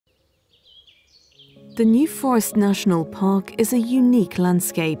The New Forest National Park is a unique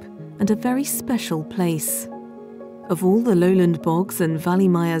landscape and a very special place. Of all the lowland bogs and valley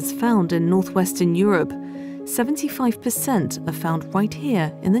mires found in northwestern Europe, 75% are found right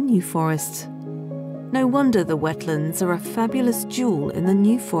here in the New Forest. No wonder the wetlands are a fabulous jewel in the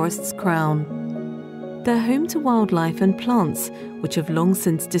New Forest's crown. They're home to wildlife and plants which have long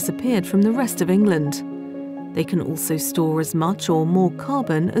since disappeared from the rest of England. They can also store as much or more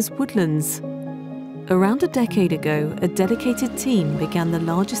carbon as woodlands. Around a decade ago, a dedicated team began the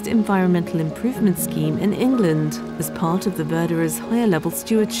largest environmental improvement scheme in England as part of the Verderer's higher-level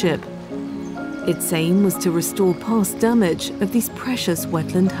stewardship. Its aim was to restore past damage of these precious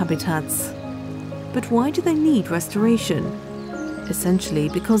wetland habitats. But why do they need restoration? Essentially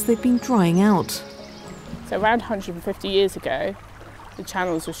because they've been drying out. So around 150 years ago, the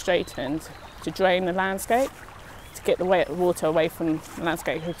channels were straightened to drain the landscape, to get the water away from the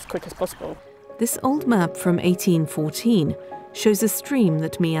landscape as quick as possible. This old map from 1814 shows a stream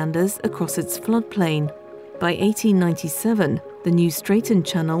that meanders across its floodplain. By 1897, the new straightened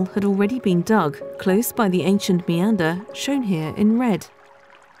channel had already been dug close by the ancient meander shown here in red.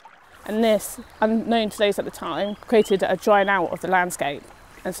 And this, unknown to those at the time, created a drying out of the landscape.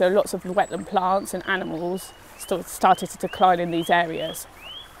 And so lots of the wetland plants and animals started to decline in these areas.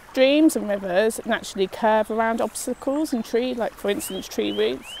 Streams and rivers naturally curve around obstacles and trees, like for instance tree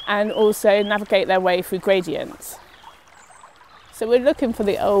roots, and also navigate their way through gradients. So we're looking for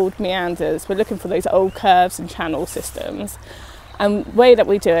the old meanders, we're looking for those old curves and channel systems. And the way that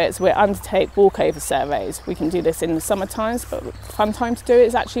we do it is we undertake walkover surveys. We can do this in the summer times, but the fun time to do it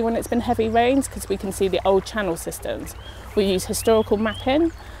is actually when it's been heavy rains, because we can see the old channel systems. We use historical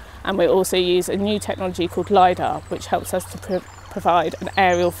mapping, and we also use a new technology called LiDAR, which helps us to provide an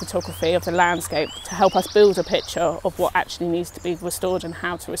aerial photography of the landscape to help us build a picture of what actually needs to be restored and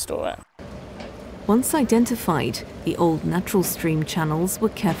how to restore it. Once identified, the old natural stream channels were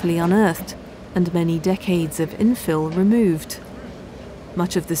carefully unearthed and many decades of infill removed.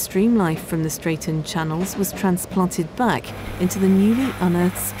 Much of the stream life from the straightened channels was transplanted back into the newly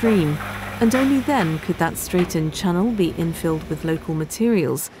unearthed stream, and only then could that straightened channel be infilled with local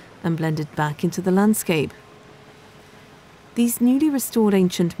materials and blended back into the landscape. These newly restored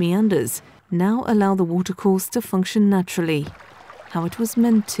ancient meanders now allow the watercourse to function naturally, how it was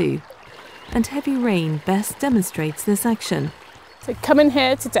meant to, and heavy rain best demonstrates this action. So coming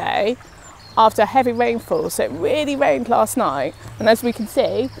here today after heavy rainfall, so it really rained last night, and as we can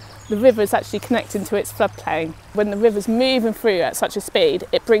see, the river is actually connecting to its floodplain. When the river's moving through at such a speed,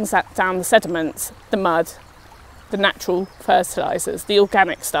 it brings that down the sediments, the mud, the natural fertilisers, the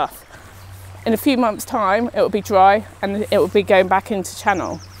organic stuff. In a few months' time, it will be dry and it will be going back into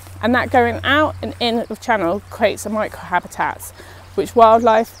channel. And that going out and in of channel creates a microhabitat, which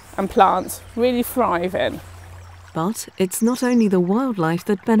wildlife and plants really thrive in. But it's not only the wildlife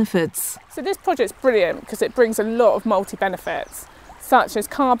that benefits. So this project's brilliant because it brings a lot of multi-benefits, such as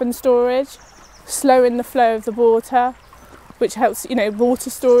carbon storage, slowing the flow of the water, which helps, water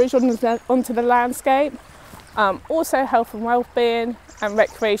storage onto the landscape, also health and well-being and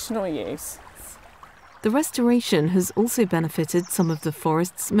recreational use. The restoration has also benefited some of the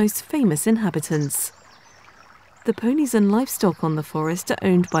forest's most famous inhabitants. The ponies and livestock on the forest are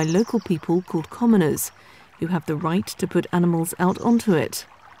owned by local people called commoners, who have the right to put animals out onto it.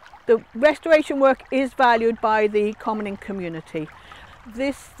 The restoration work is valued by the commoning community.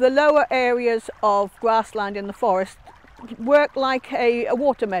 The lower areas of grassland in the forest work like a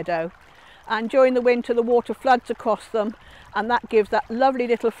water meadow, and during the winter the water floods across them, and that gives that lovely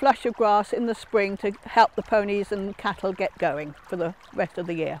little flush of grass in the spring to help the ponies and cattle get going for the rest of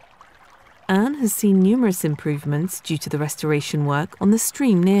the year. Anne has seen numerous improvements due to the restoration work on the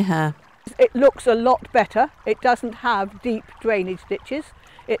stream near her. It looks a lot better. It doesn't have deep drainage ditches.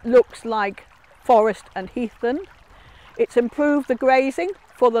 It looks like forest and heathland. It's improved the grazing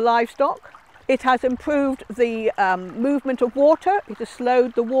for the livestock. It has improved the movement of water. It has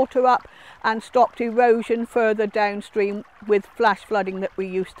slowed the water up and stopped erosion further downstream with flash flooding that we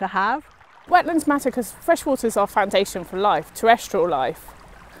used to have. Wetlands matter because freshwater is our foundation for life, terrestrial life,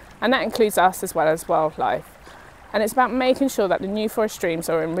 and that includes us as well as wildlife. And it's about making sure that the New Forest streams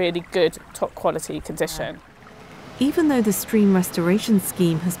are in really good, top quality condition. Even though the stream restoration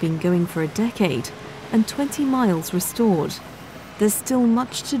scheme has been going for a decade and 20 miles restored, there's still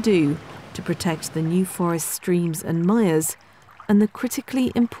much to do to protect the New Forest streams and mires and the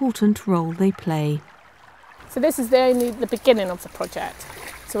critically important role they play. So this is only the beginning of the project.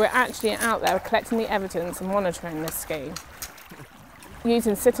 So we're actually out there collecting the evidence and monitoring this scheme,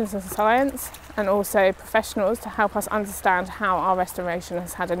 using citizen science and also professionals to help us understand how our restoration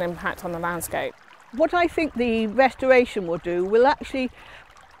has had an impact on the landscape. What I think the restoration will do will actually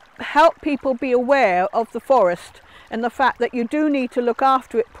help people be aware of the forest and the fact that you do need to look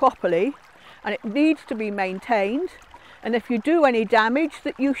after it properly and it needs to be maintained, and if you do any damage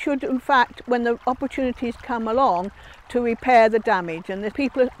that you should in fact, when the opportunities come along, to repair the damage, and the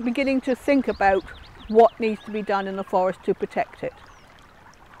people are beginning to think about what needs to be done in the forest to protect it.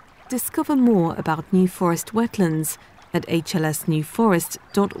 Discover more about New Forest Wetlands at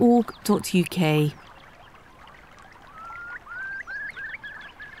hlsnewforest.org.uk.